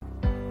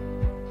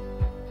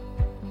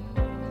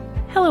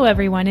Hello,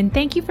 everyone, and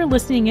thank you for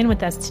listening in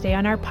with us today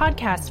on our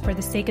podcast, For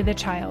the Sake of the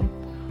Child.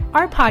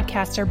 Our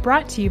podcasts are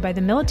brought to you by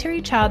the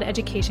Military Child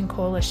Education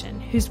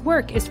Coalition, whose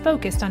work is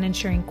focused on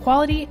ensuring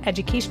quality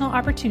educational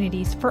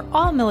opportunities for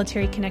all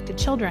military-connected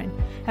children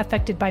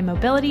affected by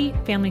mobility,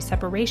 family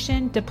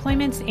separation,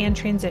 deployments, and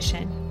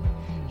transition.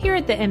 Here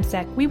at the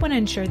MSEC, we want to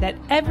ensure that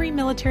every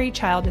military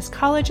child is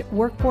college,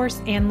 workforce,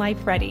 and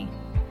life ready.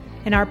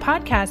 In our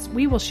podcast,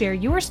 we will share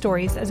your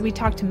stories as we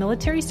talk to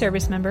military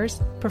service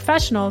members,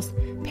 professionals,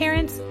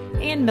 parents,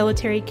 and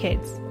military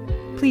kids.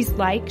 Please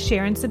like,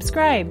 share, and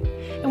subscribe.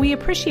 And we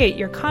appreciate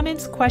your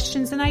comments,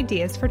 questions, and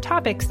ideas for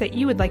topics that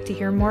you would like to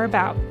hear more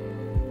about.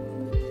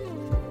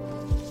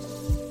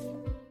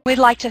 We'd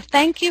like to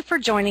thank you for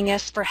joining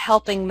us for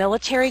helping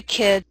military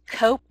kids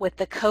cope with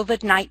the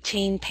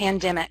COVID-19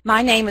 pandemic.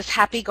 My name is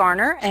Happy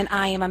Garner, and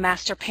I am a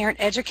Master Parent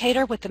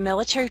Educator with the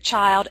Military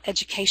Child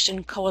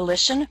Education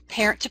Coalition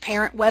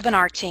Parent-to-Parent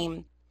webinar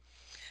team.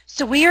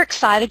 So we are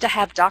excited to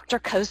have Dr.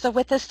 Koza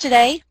with us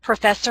today,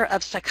 Professor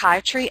of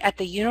Psychiatry at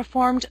the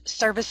Uniformed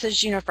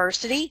Services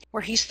University,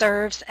 where he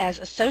serves as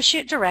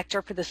Associate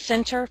Director for the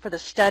Center for the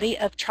Study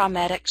of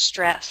Traumatic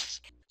Stress.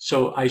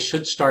 So I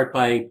should start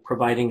by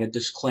providing a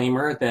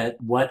disclaimer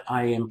that what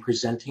I am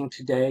presenting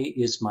today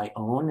is my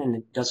own, and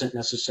it doesn't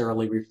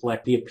necessarily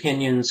reflect the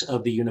opinions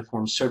of the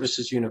Uniformed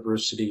Services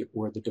University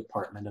or the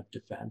Department of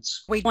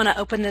Defense. We want to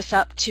open this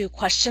up to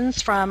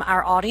questions from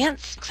our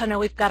audience. So I know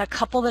we've got a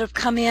couple that have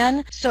come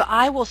in, so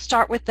I will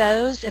start with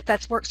those if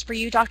that works for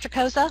you, Dr.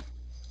 Koza.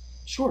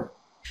 Sure.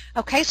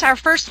 Okay, so our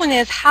first one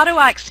is, how do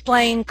I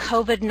explain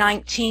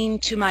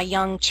COVID-19 to my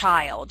young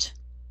child?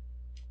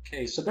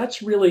 Okay, so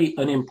that's really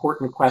an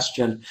important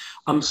question.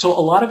 So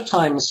a lot of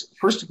times,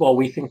 first of all,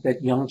 we think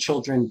that young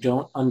children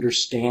don't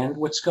understand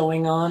what's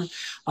going on.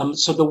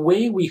 So the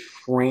way we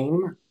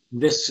frame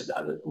this,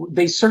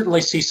 they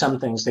certainly see some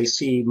things. They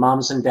see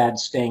moms and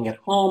dads staying at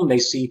home. They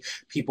see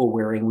people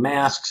wearing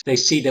masks. They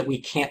see that we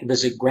can't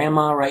visit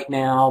grandma right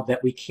now,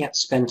 that we can't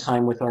spend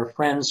time with our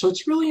friends. So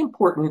it's really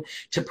important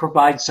to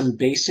provide some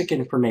basic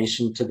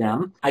information to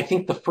them. I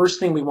think the first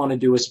thing we want to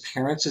do as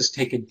parents is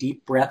take a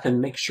deep breath and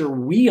make sure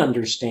we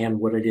understand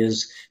what it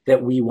is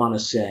that we want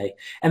to say,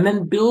 and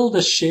then build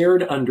a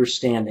shared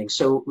understanding.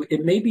 So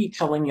it may be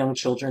telling young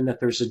children that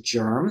there's a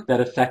germ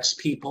that affects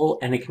people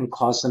and it can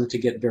cause them to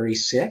get very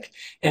sick.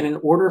 And in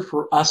order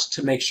for us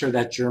to make sure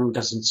that germ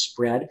doesn't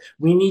spread,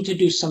 we need to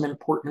do some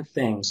important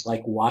things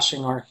like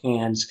washing our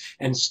hands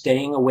and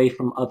staying away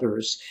from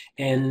others,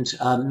 and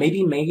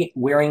maybe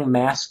wearing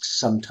masks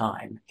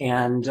sometime.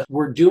 And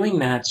we're doing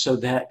that so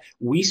that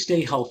we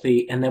stay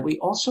healthy and that we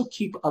also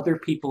keep other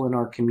people in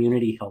our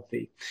community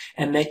healthy.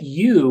 And that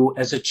you,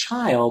 as a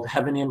child,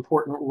 have an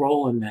important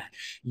role in that.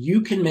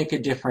 You can make a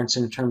difference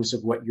in terms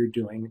of what you're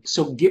doing.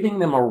 So giving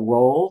them a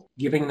role,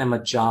 giving them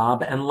a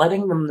job, and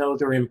letting them know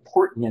they're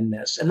important in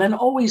this. And then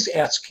always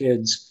ask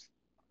kids,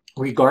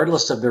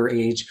 regardless of their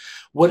age,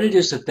 what it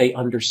is that they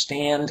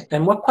understand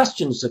and what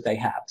questions that they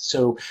have.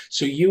 So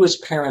you as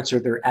parents are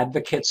their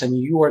advocates and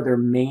you are their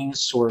main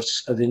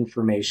source of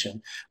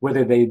information,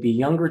 whether they be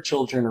younger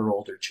children or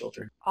older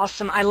children.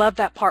 Awesome. I love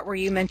that part where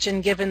you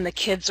mentioned giving the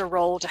kids a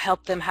role to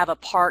help them have a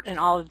part in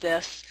all of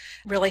this.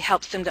 Really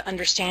helps them to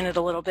understand it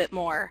a little bit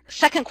more.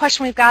 Second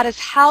question we've got is,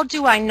 how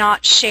do I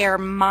not share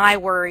my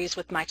worries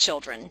with my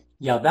children?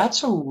 Yeah,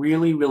 that's a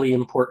really, really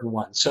important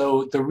one.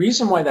 So the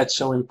reason why that's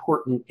so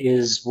important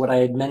is what I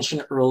had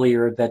mentioned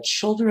earlier, that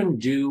children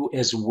do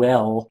as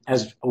well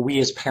as we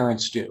as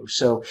parents do.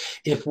 So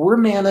if we're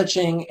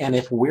managing and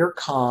if we're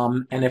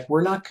calm and if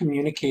we're not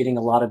communicating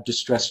a lot of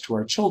distress to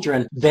our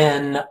children,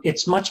 then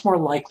it's much more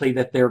likely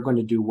that they're going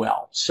to do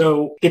well.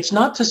 So it's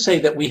not to say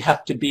that we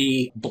have to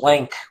be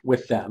blank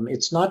with them.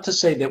 It's not to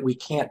say that we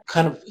can't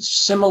kind of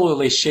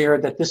similarly share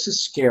that this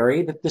is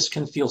scary, that this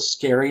can feel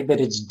scary, that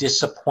it's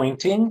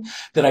disappointing,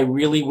 that I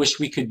really wish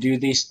we could do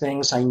these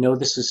things. I know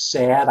this is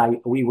sad.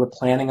 We were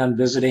planning on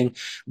visiting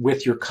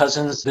with your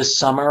cousins this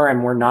summer,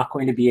 and we're not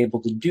going to be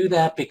able to do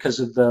that because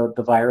of the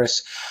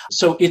virus.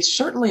 So it's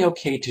certainly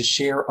okay to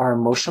share our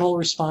emotional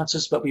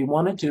responses, but we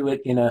want to do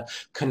it in a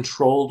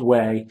controlled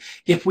way.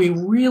 If we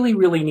really,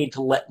 really need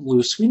to let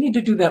loose, we need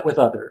to do that with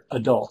other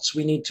adults.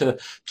 We need to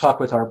talk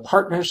with our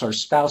partners, our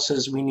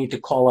spouses. We need to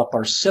call up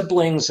our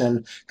siblings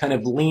and kind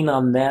of lean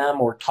on them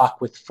or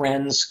talk with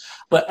friends.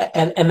 But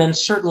and then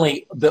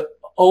certainly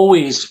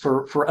always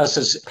for us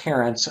as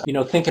parents,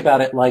 think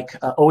about it like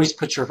always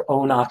put your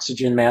own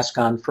oxygen mask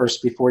on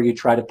first before you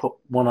try to put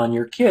one on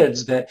your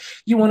kids, that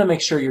you want to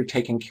make sure you're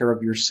taking care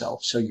of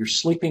yourself. So you're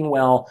sleeping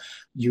well,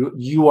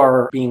 you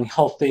are being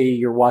healthy,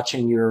 you're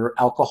watching your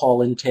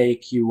alcohol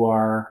intake, you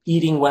are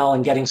eating well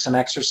and getting some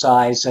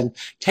exercise and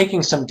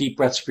taking some deep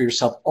breaths for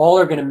yourself. All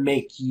are going to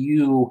make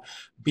you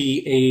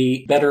be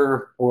a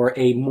better or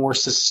a more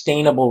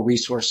sustainable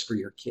resource for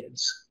your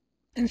kids.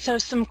 And so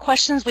some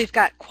questions, we've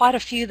got quite a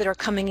few that are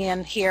coming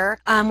in here.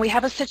 We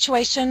have a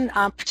situation,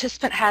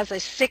 participant has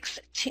a 6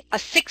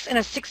 and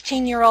a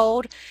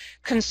 16-year-old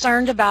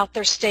concerned about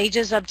their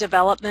stages of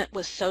development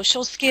with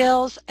social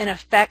skills and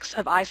effects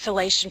of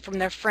isolation from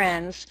their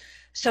friends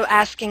So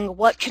asking,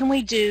 what can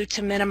we do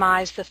to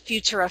minimize the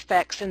future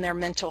effects in their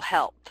mental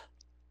health?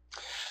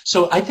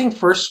 So I think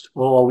first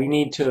of all, we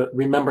need to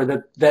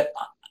remember that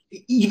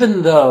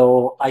even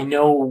though I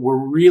know we're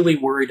really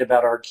worried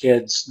about our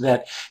kids,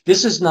 that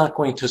this is not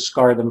going to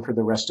scar them for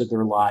the rest of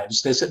their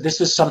lives.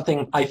 This is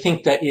something I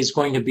think that is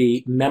going to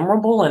be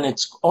memorable, and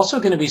it's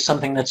also going to be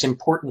something that's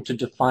important to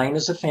define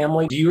as a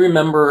family. Do you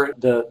remember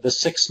the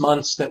 6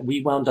 months that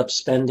we wound up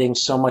spending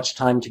so much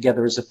time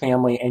together as a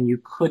family, and you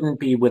couldn't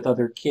be with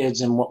other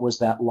kids, and what was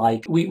that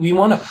like? We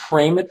want to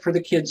frame it for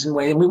the kids in a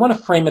way, and we want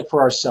to frame it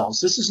for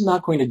ourselves. This is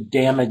not going to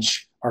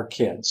damage our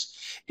kids.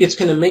 It's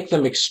going to make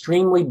them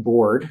extremely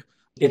bored.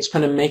 It's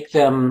going to make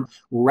them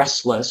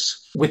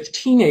restless. With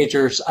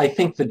teenagers, I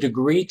think the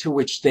degree to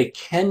which they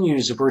can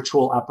use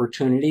virtual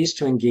opportunities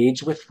to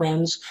engage with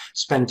friends,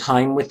 spend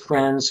time with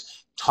friends,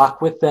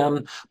 talk with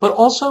them, but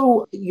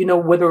also,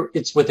 whether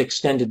it's with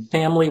extended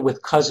family,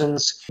 with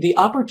cousins, the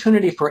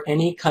opportunity for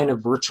any kind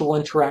of virtual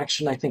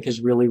interaction, I think,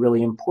 is really,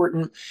 really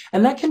important.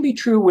 And that can be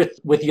true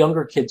with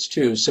younger kids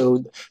too.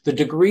 So the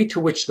degree to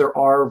which there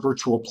are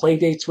virtual play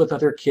dates with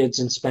other kids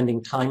and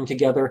spending time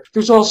together,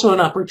 there's also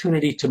an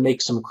opportunity to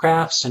make some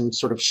crafts and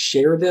sort of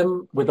share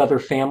them with other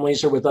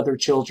families or with other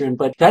children.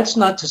 But that's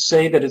not to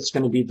say that it's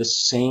going to be the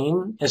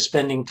same as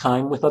spending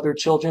time with other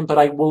children. But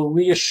I will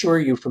reassure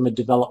you from a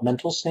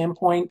developmental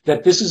standpoint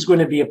that this is going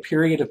to be a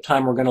period of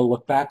time we're going to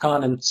look back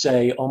on and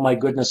say, oh my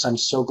goodness, I'm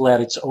so glad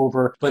it's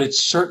over. But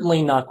it's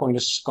certainly not going to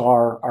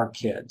scar our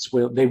kids.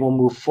 They will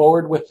move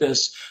forward with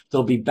this.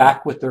 They'll be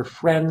back with their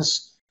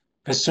friends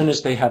as soon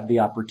as they have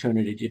the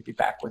opportunity to be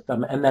back with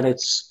them, and that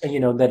it's,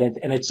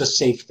 and it's a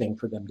safe thing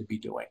for them to be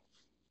doing.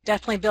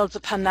 Definitely builds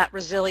upon that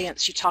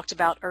resilience you talked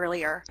about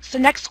earlier. So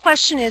next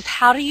question is,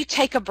 how do you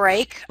take a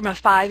break from a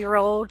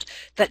 5-year-old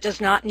that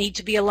does not need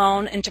to be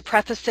alone? And to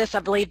preface this, I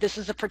believe this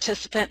is a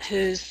participant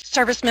whose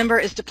service member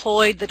is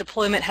deployed. The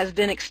deployment has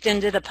been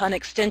extended upon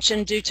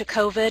extension due to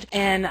COVID,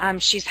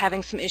 and she's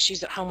having some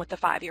issues at home with the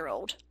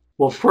 5-year-old.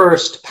 Well,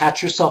 first,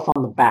 pat yourself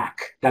on the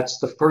back. That's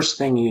the first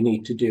thing you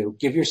need to do.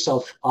 Give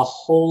yourself a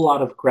whole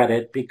lot of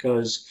credit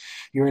because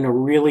you're in a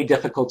really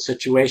difficult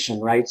situation,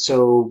 right?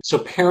 So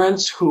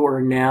parents who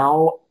are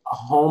now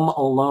home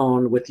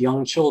alone with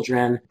young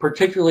children,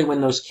 particularly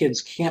when those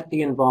kids can't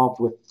be involved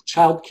with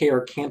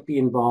childcare, can't be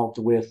involved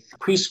with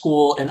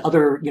preschool and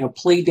other,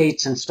 play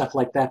dates and stuff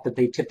like that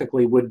they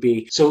typically would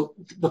be. So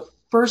the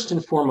first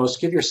and foremost,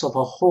 give yourself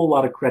a whole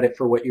lot of credit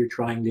for what you're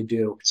trying to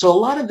do. So a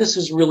lot of this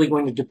is really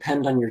going to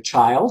depend on your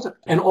child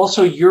and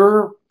also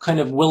your kind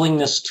of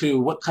willingness to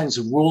what kinds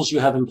of rules you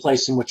have in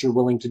place and what you're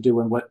willing to do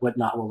and what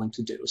not willing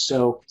to do.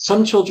 So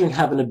some children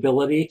have an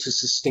ability to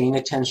sustain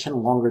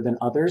attention longer than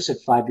others.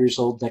 At 5 years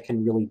old, that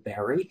can really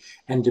vary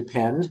and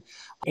depend.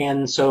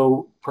 And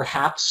so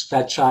perhaps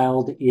that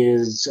child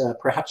is,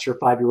 perhaps your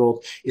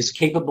 5-year-old is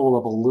capable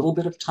of a little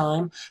bit of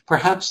time.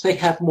 Perhaps they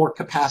have more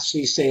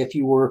capacity, say, if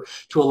you were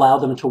to allow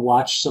them to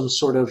watch some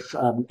sort of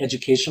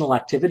educational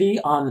activity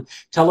on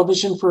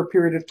television for a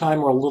period of time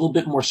or a little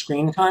bit more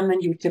screen time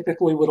than you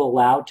typically would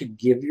allow to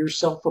give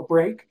yourself a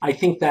break. I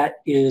think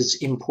that is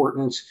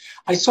important.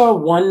 I saw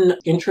one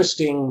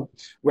interesting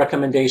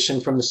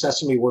recommendation from the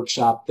Sesame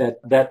Workshop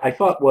that I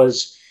thought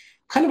was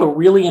kind of a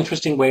really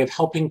interesting way of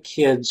helping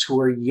kids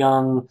who are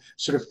young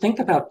sort of think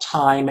about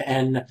time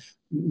and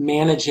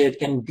manage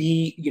it and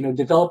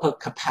develop a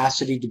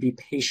capacity to be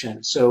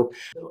patient. So,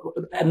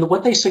 and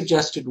what they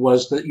suggested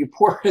was that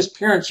as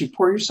parents, you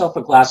pour yourself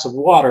a glass of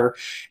water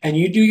and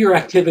you do your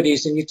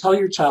activities and you tell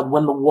your child,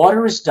 when the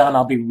water is done,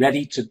 I'll be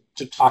ready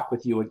to talk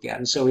with you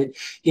again. So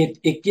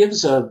it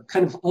gives a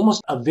kind of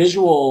almost a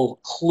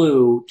visual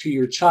clue to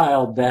your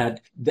child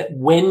that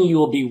when you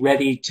will be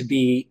ready to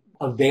be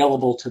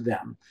available to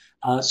them.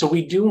 So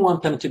we do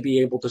want them to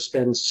be able to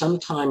spend some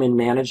time in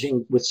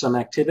managing with some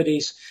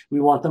activities. We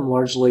want them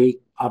largely,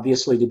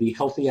 obviously, to be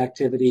healthy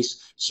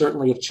activities.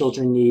 Certainly if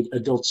children need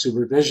adult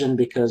supervision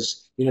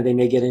because, they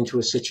may get into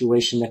a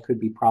situation that could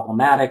be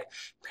problematic,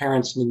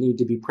 parents need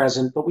to be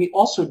present. But we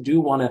also do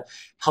want to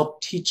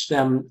help teach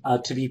them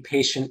to be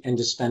patient and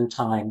to spend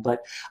time. But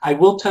I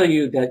will tell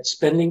you that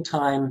spending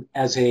time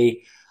as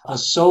a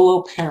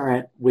solo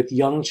parent with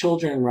young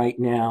children right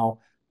now,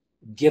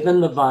 given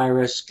the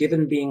virus,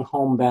 given being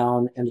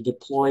homebound and a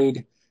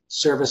deployed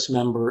service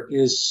member,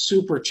 is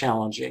super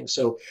challenging.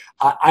 So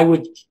I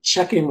would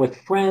check in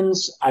with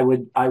friends. I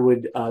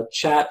would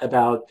chat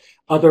about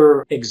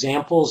other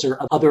examples or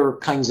other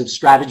kinds of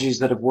strategies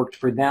that have worked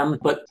for them.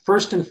 But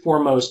first and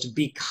foremost,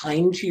 be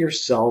kind to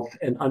yourself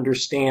and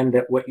understand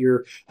that what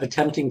you're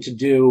attempting to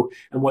do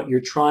and what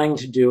you're trying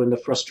to do and the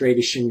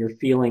frustration you're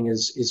feeling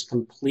is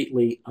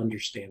completely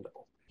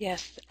understandable.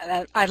 Yes,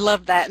 I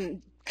love that.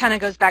 And kind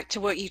of goes back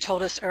to what you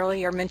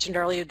mentioned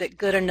earlier, that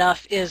good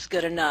enough is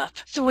good enough.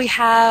 So we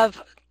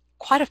have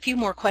quite a few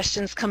more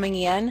questions coming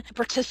in.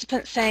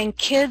 Participants saying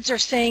kids are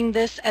seeing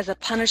this as a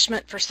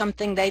punishment for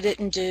something they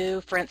didn't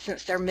do. For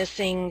instance, they're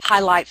missing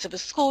highlights of a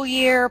school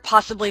year,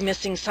 possibly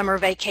missing summer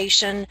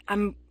vacation.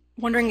 I'm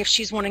wondering if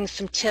she's wanting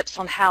some tips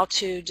on how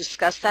to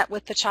discuss that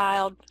with the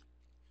child.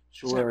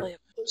 Sure.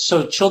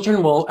 So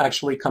children will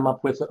actually come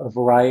up with a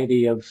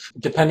variety of,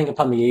 depending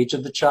upon the age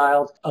of the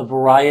child, a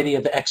variety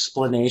of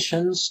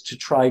explanations to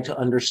try to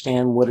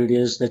understand what it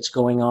is that's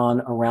going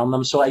on around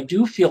them. So I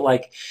do feel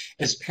like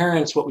as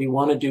parents, what we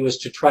want to do is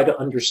to try to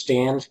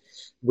understand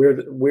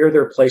where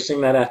they're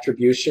placing that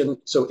attribution.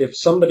 So if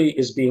somebody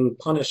is being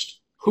punished,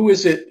 who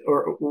is it,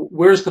 or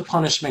where's the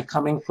punishment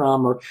coming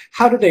from, or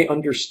how do they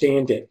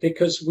understand it?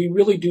 Because we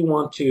really do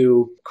want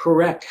to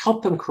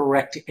help them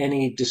correct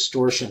any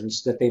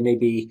distortions that they may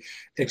be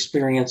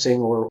experiencing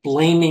or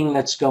blaming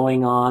that's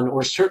going on,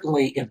 or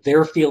certainly if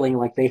they're feeling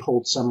like they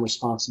hold some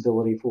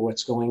responsibility for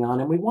what's going on.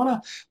 And we want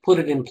to put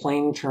it in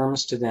plain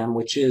terms to them,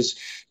 which is,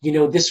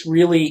 this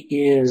really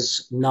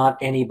is not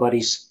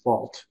anybody's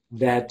fault.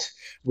 That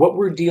what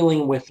we're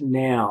dealing with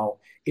now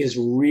is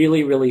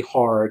really, really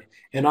hard.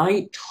 And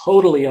I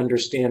totally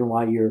understand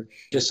why you're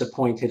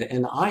disappointed,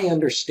 and I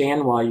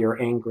understand why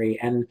you're angry,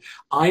 and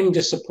I'm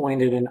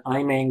disappointed and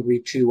I'm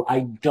angry too. I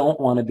don't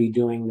want to be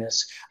doing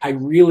this. I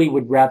really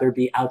would rather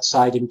be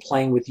outside and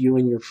playing with you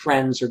and your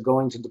friends, or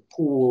going to the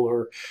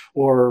pool,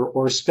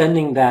 or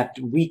spending that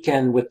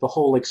weekend with the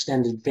whole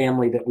extended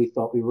family that we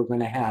thought we were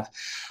going to have.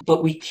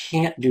 But we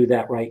can't do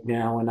that right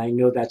now, and I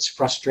know that's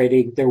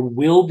frustrating. There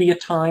will be a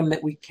time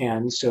that we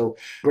can, so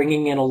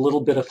bringing in a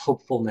little bit of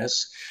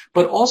hopefulness,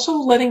 but also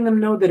letting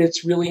them know that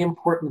it's really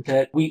important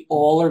that we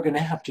all are going to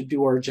have to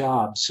do our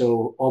job.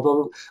 So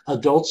although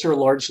adults are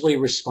largely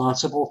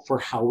responsible for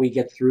how we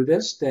get through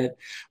this, that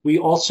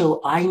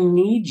I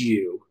need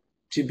you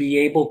to be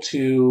able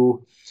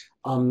to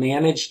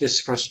manage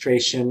this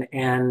frustration,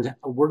 and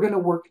we're going to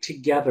work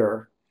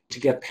together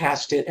to get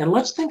past it. And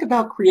let's think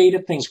about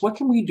creative things. What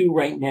can we do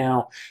right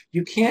now?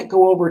 You can't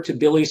go over to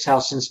Billy's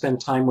house and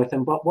spend time with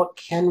him, but what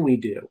can we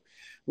do?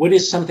 What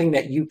is something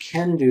that you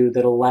can do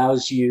that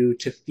allows you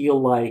to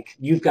feel like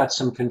you've got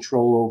some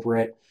control over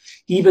it,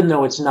 even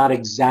though it's not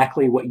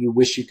exactly what you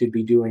wish you could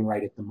be doing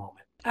right at the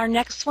moment? Our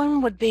next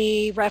one would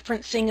be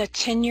referencing a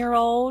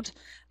 10-year-old.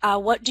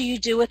 What do you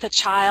do with a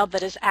child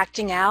that is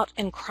acting out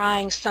and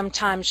crying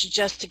sometimes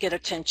just to get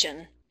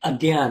attention?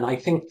 Again, I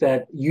think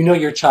that you know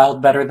your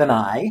child better than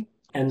I.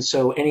 And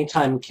so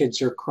anytime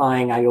kids are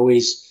crying, I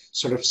always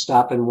sort of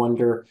stop and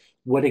wonder,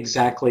 what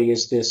exactly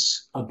is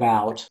this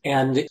about?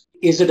 And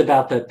is it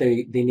about that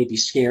they may be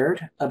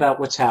scared about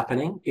what's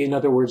happening? In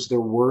other words, they're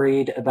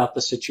worried about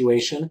the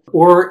situation.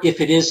 Or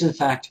if it is, in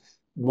fact,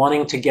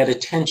 wanting to get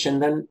attention,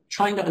 then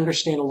trying to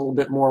understand a little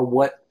bit more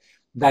what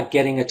that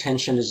getting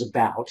attention is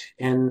about.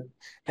 And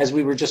as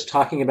we were just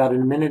talking about a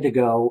minute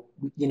ago,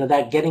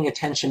 that getting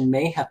attention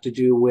may have to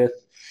do with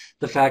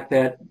the fact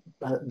that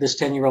this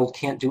 10-year-old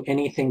can't do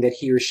anything that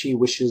he or she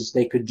wishes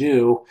they could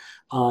do.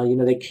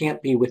 They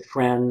can't be with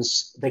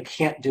friends. They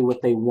can't do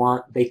what they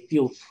want. They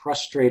feel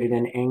frustrated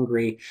and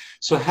angry.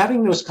 So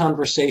having those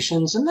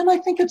conversations, and then I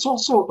think it's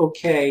also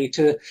okay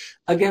to,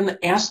 again,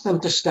 ask them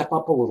to step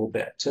up a little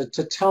bit,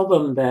 to tell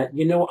them that,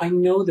 I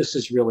know this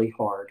is really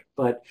hard,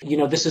 but,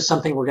 this is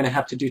something we're going to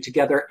have to do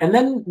together. And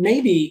then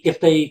maybe if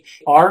they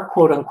are,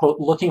 quote unquote,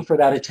 looking for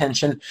that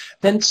attention,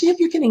 then see if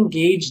you can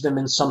engage them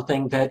in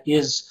something that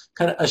is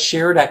kind of a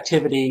shared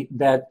activity,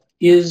 that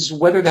is,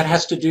 whether that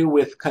has to do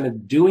with kind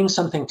of doing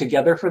something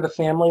together for the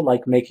family,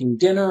 like making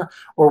dinner,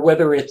 or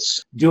whether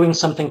it's doing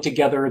something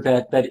together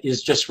that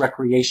is just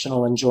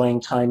recreational,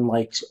 enjoying time,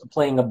 like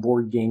playing a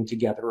board game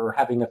together, or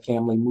having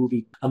a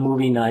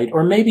movie night,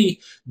 or maybe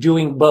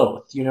doing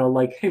both,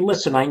 like, hey,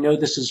 listen, I know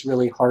this is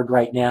really hard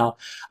right now.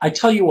 I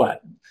tell you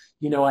what,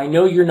 I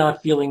know you're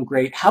not feeling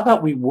great. How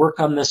about we work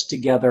on this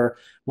together?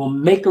 We'll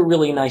make a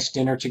really nice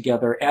dinner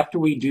together. After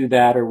we do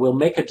that, or we'll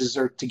make a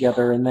dessert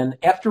together. And then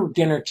after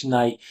dinner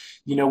tonight,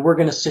 we're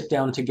going to sit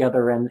down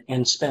together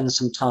and spend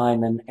some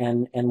time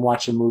and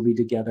watch a movie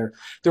together.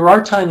 There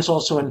are times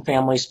also in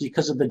families,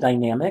 because of the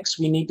dynamics,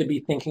 we need to be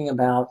thinking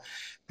about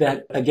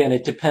that. Again,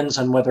 it depends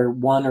on whether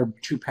one or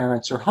two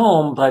parents are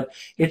home, but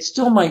it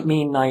still might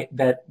mean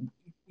that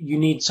you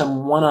need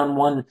some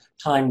one-on-one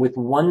time with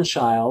one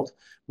child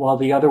while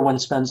the other one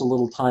spends a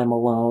little time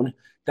alone.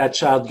 That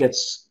child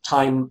gets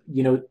time,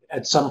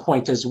 at some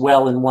point as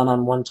well, in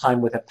one-on-one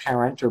time with a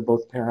parent or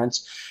both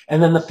parents.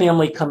 And then the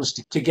family comes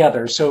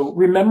together. So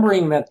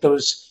remembering that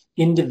those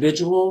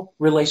individual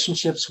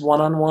relationships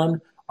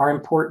one-on-one are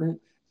important.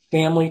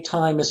 Family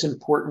time is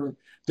important.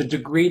 The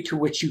degree to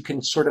which you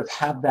can sort of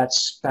have that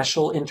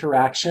special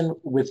interaction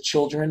with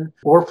children,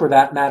 or for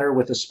that matter,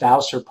 with a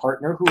spouse or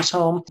partner who's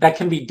home, that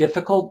can be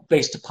difficult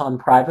based upon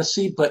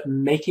privacy, but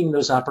making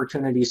those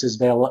opportunities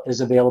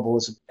as available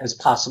as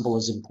possible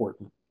is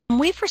important.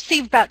 We've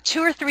received about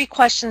 2 or 3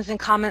 questions and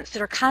comments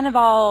that are kind of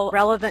all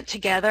relevant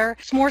together.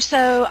 It's more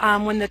so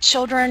when the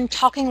children,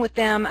 talking with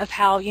them of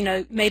how,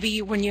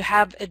 maybe when you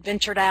have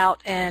adventured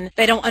out and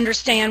they don't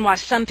understand why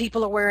some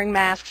people are wearing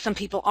masks, some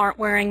people aren't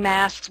wearing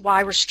masks,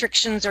 why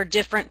restrictions are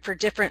different for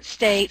different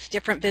states,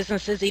 different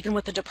businesses, even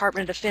with the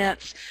Department of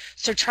Defense.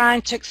 So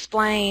trying to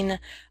explain,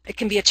 it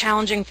can be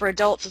challenging for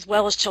adults as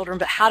well as children,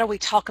 but how do we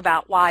talk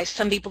about why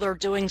some people are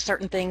doing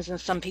certain things and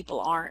some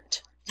people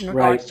aren't, in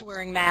regards to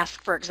wearing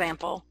masks, for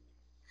example?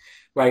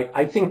 Right.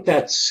 I think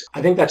that's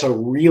a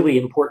really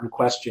important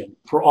question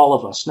for all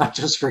of us, not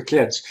just for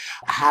kids.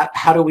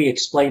 How do we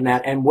explain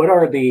that? And what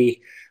are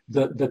the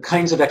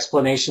kinds of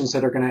explanations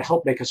that are going to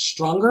help make us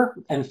stronger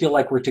and feel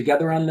like we're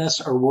together on this,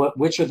 or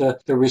which are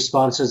the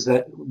responses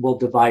that will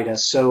divide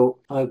us? So,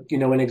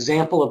 an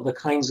example of the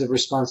kinds of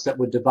response that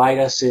would divide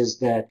us is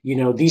that,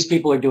 these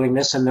people are doing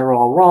this and they're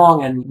all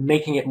wrong, and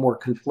making it more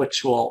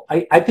conflictual.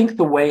 I think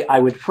the way I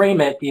would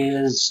frame it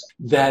is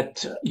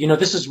that,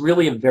 this is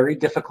really a very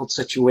difficult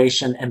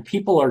situation, and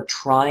people are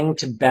trying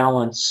to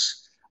balance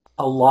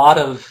a lot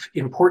of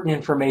important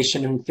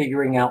information and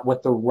figuring out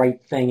what the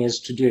right thing is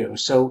to do.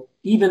 So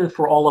even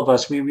for all of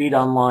us, we read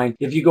online,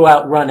 if you go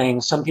out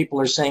running, some people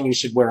are saying you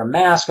should wear a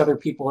mask. Other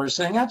people are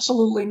saying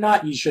absolutely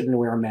not, you shouldn't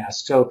wear a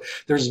mask. So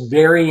there's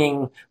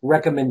varying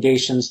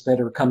recommendations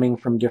that are coming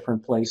from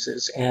different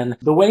places. And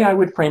the way I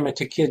would frame it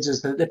to kids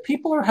is that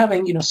people are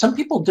having, some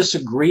people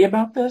disagree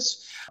about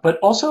this, but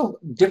also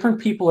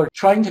different people are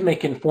trying to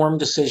make informed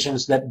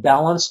decisions that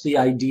balance the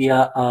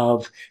idea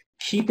of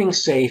keeping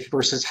safe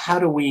versus how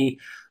do we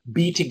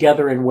be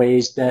together in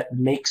ways that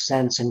make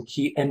sense and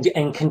keep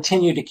and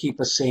continue to keep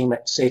us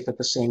safe at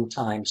the same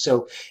time.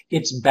 So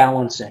it's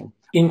balancing.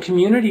 In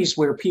communities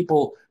where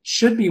people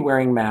should be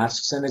wearing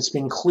masks and it's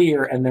been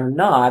clear and they're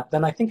not,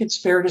 then I think it's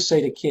fair to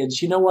say to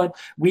kids, you know what,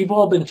 we've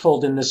all been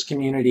told in this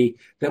community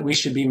that we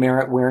should be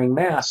wearing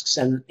masks,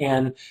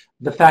 and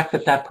the fact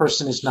that that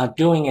person is not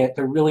doing it,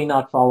 they're really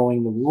not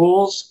following the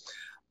rules.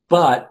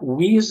 But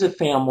we as a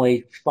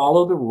family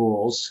follow the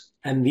rules,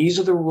 and these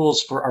are the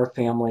rules for our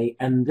family,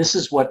 and this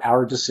is what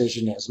our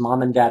decision is.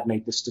 Mom and Dad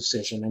made this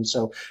decision, and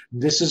so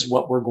this is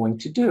what we're going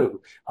to do.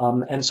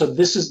 And so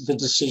this is the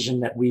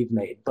decision that we've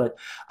made. But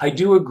I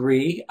do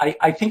agree.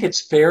 I think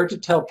it's fair to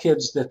tell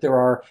kids that there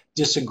are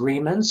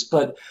disagreements,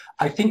 but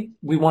I think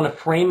we want to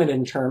frame it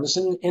in terms,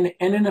 and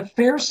in a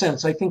fair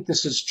sense, I think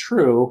this is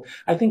true.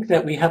 I think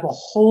that we have a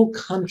whole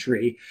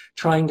country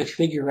trying to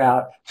figure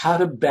out how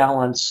to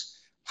balance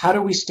how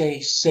do we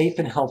stay safe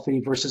and healthy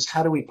versus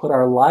how do we put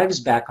our lives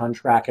back on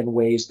track in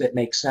ways that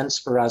make sense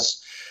for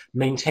us,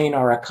 maintain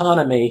our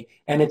economy.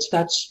 And it's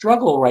that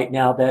struggle right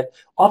now that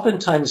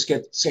oftentimes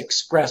gets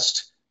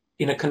expressed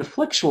in a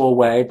conflictual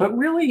way, but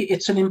really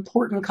it's an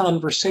important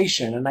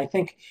conversation. And I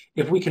think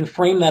if we can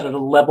frame that at a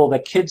level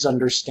that kids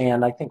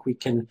understand, I think we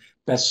can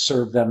best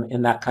serve them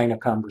in that kind of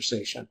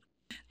conversation.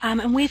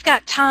 And we've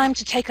got time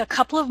to take a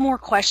couple of more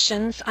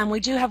questions. We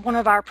do have one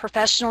of our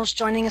professionals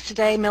joining us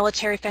today,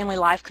 military family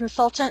life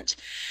consultant.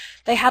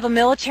 They have a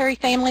military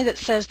family that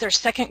says their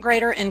second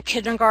grader and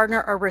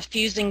kindergartner are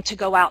refusing to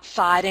go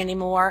outside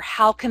anymore.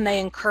 How can they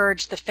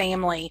encourage the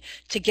family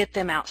to get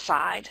them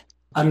outside?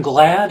 I'm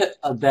glad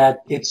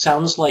that it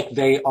sounds like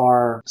they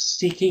are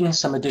seeking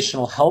some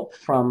additional help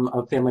from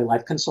a family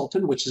life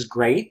consultant, which is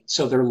great.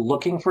 So they're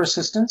looking for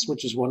assistance,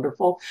 which is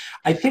wonderful.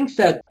 I think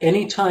that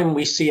anytime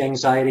we see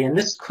anxiety, and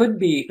this could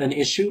be an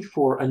issue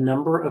for a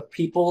number of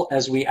people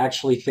as we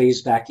actually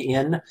phase back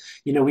in,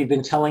 we've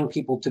been telling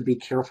people to be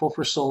careful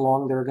for so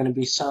long. There are going to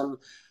be some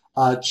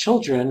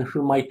children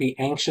who might be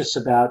anxious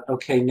about,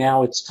 okay,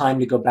 now it's time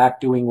to go back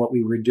doing what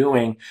we were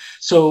doing.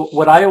 So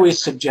what I always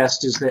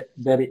suggest is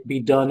that it be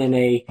done in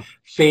a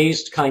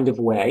phased kind of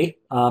way,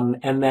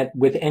 and that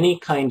with any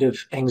kind of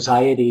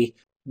anxiety,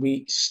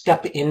 we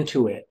step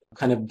into it,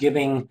 kind of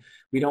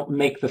we don't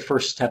make the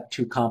first step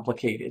too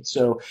complicated.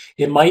 So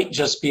it might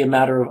just be a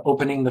matter of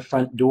opening the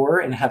front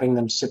door and having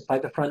them sit by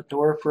the front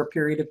door for a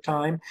period of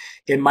time.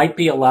 It might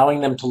be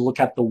allowing them to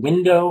look out the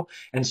window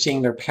and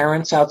seeing their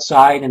parents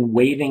outside and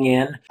waving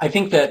in. I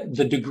think that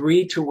the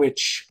degree to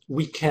which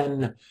we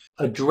can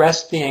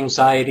address the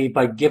anxiety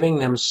by giving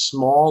them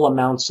small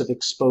amounts of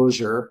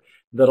exposure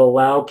that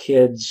allow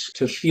kids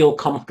to feel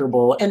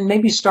comfortable, and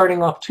maybe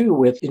starting off too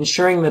with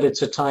ensuring that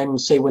it's a time,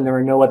 say, when there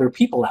are no other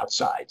people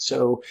outside.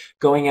 So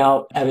going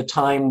out at a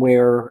time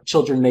where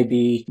children may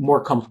be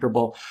more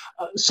comfortable.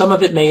 Some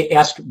of it may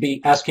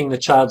be asking the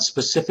child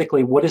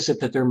specifically, what is it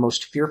that they're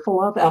most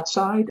fearful of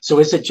outside? So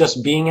is it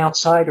just being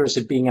outside, or is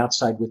it being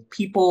outside with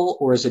people,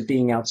 or is it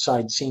being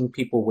outside seeing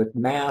people with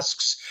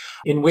masks?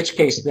 In which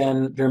case,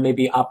 then, there may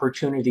be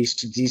opportunities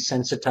to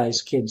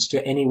desensitize kids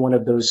to any one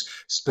of those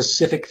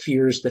specific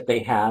fears that they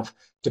have,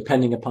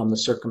 depending upon the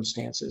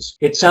circumstances.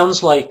 It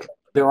sounds like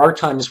there are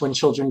times when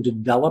children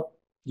develop,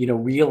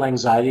 real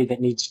anxiety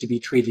that needs to be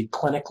treated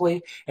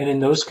clinically. And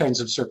in those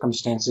kinds of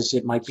circumstances,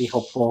 it might be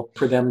helpful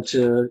for them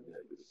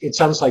it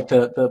sounds like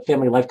the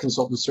family life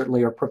consultants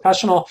certainly are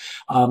professional,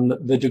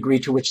 the degree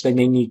to which they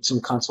may need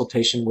some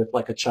consultation with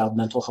like a child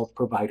mental health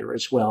provider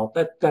as well.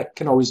 That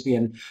can always be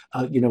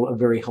a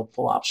very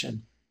helpful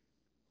option.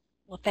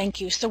 Well,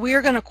 thank you. So we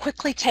are going to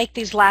quickly take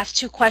these last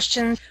two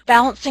questions.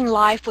 Balancing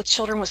life with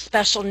children with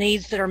special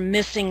needs that are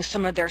missing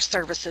some of their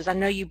services. I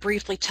know you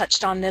briefly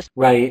touched on this.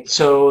 Right.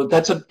 So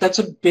that's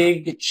a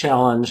big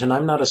challenge, and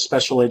I'm not a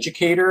special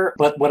educator,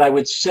 but what I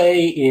would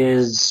say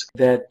is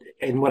that,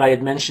 and what I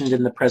had mentioned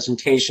in the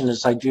presentation,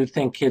 is I do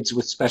think kids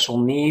with special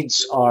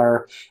needs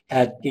are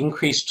at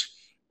increased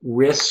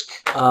risk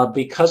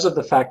because of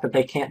the fact that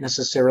they can't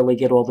necessarily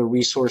get all the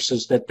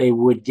resources that they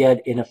would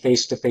get in a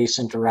face-to-face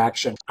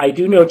interaction. I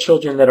do know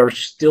children that are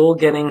still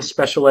getting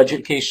special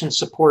education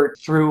support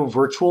through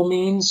virtual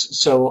means,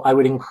 so I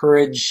would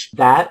encourage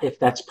that if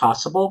that's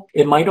possible.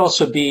 It might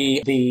also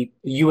be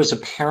you as a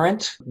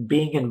parent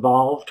being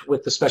involved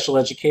with the special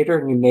educator,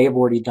 and you may have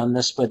already done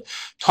this, but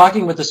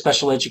talking with the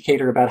special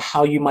educator about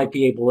how you might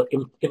be able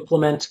to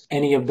implement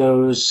any of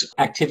those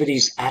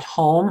activities at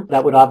home.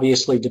 That would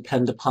obviously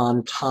depend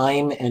upon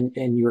time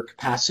and your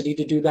capacity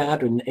to do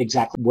that, and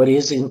exactly what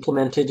is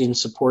implemented in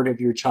support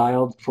of your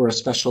child for a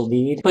special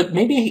need. But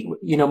maybe,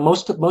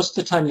 most of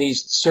the time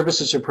these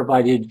services are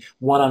provided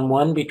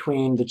one-on-one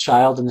between the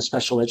child and the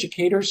special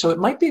educator. So it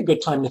might be a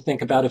good time to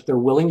think about, if they're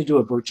willing to do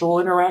a virtual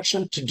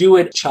interaction, to do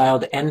it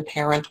child and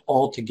parent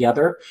all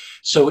together.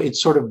 So it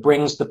sort of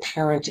brings the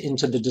parent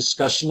into the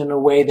discussion in a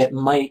way that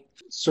might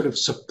sort of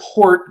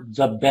support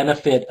the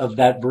benefit of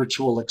that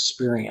virtual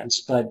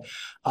experience. But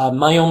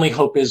my only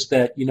hope is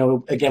that,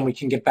 again, we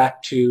can get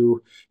back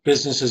to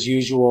business as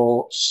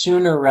usual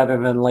sooner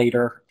rather than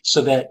later,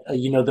 so that,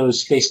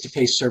 those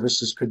face-to-face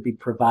services could be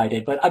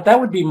provided. But that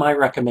would be my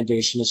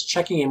recommendation, is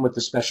checking in with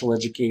the special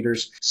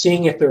educators,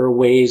 seeing if there are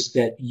ways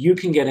that you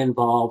can get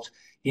involved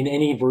in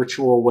any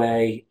virtual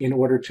way in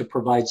order to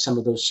provide some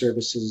of those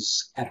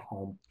services at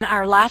home.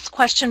 Our last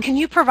question, can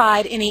you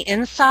provide any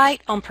insight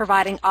on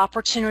providing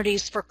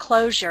opportunities for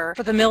closure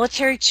for the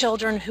military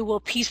children who will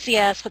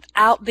PCS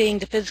without being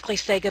to physically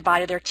say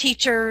goodbye to their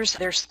teachers,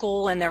 their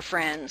school, and their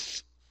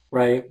friends?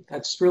 Right.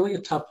 That's really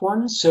a tough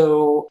one.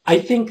 So I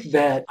think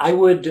that I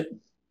would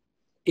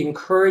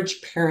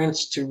encourage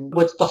parents to,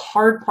 what's the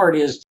hard part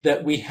is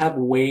that we have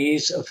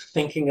ways of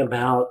thinking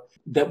about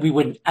that we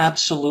would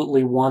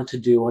absolutely want to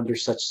do under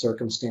such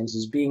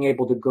circumstances, being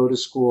able to go to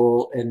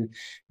school and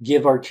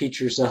give our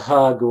teachers a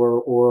hug,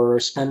 or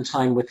spend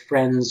time with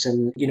friends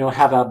and,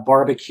 have a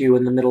barbecue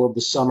in the middle of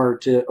the summer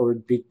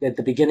at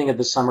the beginning of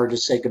the summer to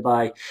say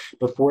goodbye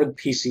before the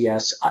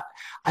PCS.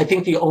 I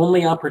think the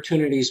only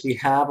opportunities we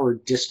have are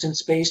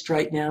distance-based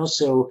right now.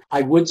 So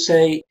I would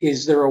say,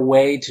 is there a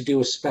way to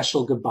do a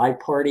special goodbye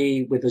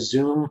party with a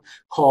Zoom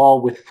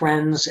call with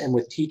friends and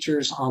with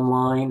teachers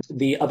online?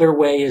 The other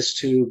way is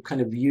to kind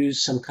of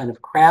use some kind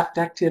of craft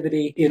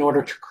activity in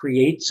order to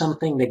create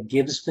something that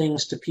gives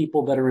things to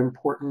people that are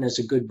important as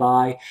a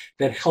goodbye,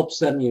 that helps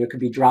them, it could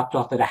be dropped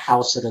off at a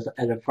house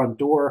at a front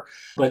door,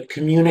 but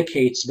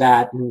communicates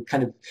that and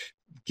kind of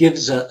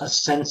gives a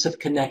sense of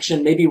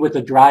connection, maybe with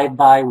a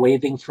drive-by,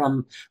 waving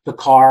from the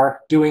car,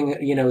 doing,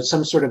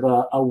 some sort of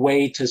a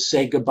way to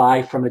say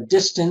goodbye from a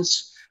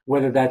distance,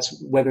 whether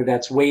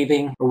that's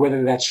waving or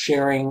whether that's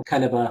sharing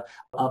kind of a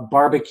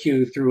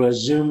barbecue through a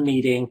Zoom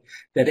meeting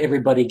that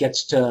everybody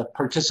gets to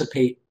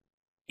participate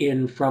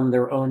in from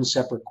their own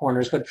separate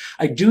corners. But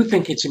I do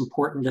think it's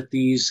important that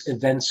these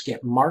events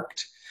get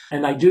marked.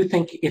 And I do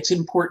think it's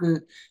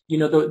important,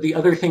 the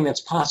other thing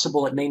that's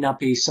possible, it may not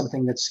be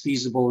something that's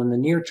feasible in the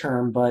near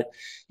term, but,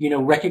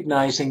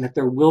 recognizing that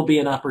there will be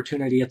an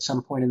opportunity at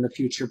some point in the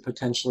future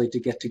potentially to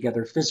get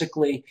together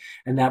physically.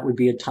 And that would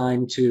be a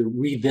time to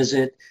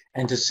revisit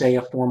and to say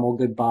a formal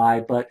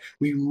goodbye. But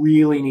we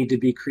really need to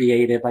be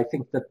creative. I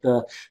think that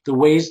the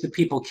ways that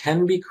people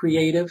can be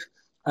creative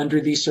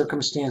under these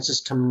circumstances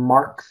to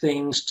mark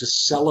things, to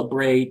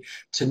celebrate,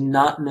 to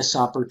not miss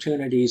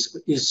opportunities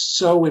is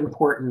so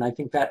important. I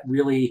think that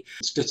really,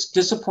 it's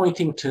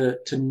disappointing to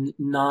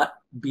not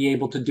be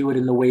able to do it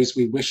in the ways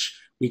we wish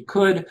we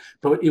could,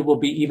 but it will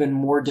be even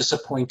more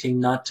disappointing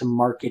not to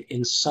mark it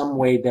in some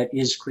way that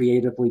is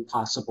creatively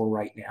possible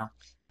right now.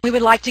 We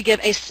would like to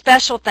give a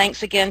special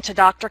thanks again to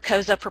Dr.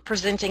 Koza for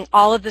presenting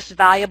all of this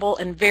valuable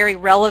and very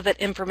relevant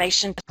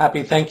information.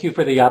 Happy, thank you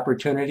for the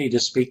opportunity to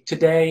speak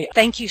today.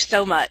 Thank you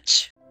so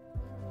much.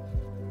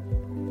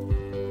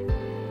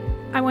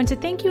 I want to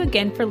thank you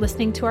again for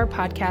listening to our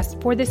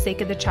podcast, For the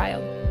Sake of the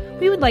Child.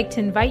 We would like to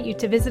invite you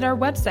to visit our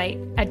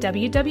website at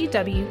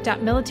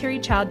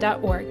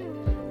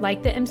www.militarychild.org.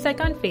 Like the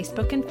MSEC on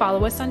Facebook and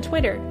follow us on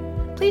Twitter.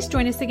 Please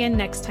join us again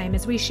next time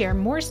as we share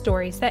more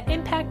stories that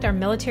impact our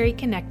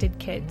military-connected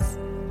kids.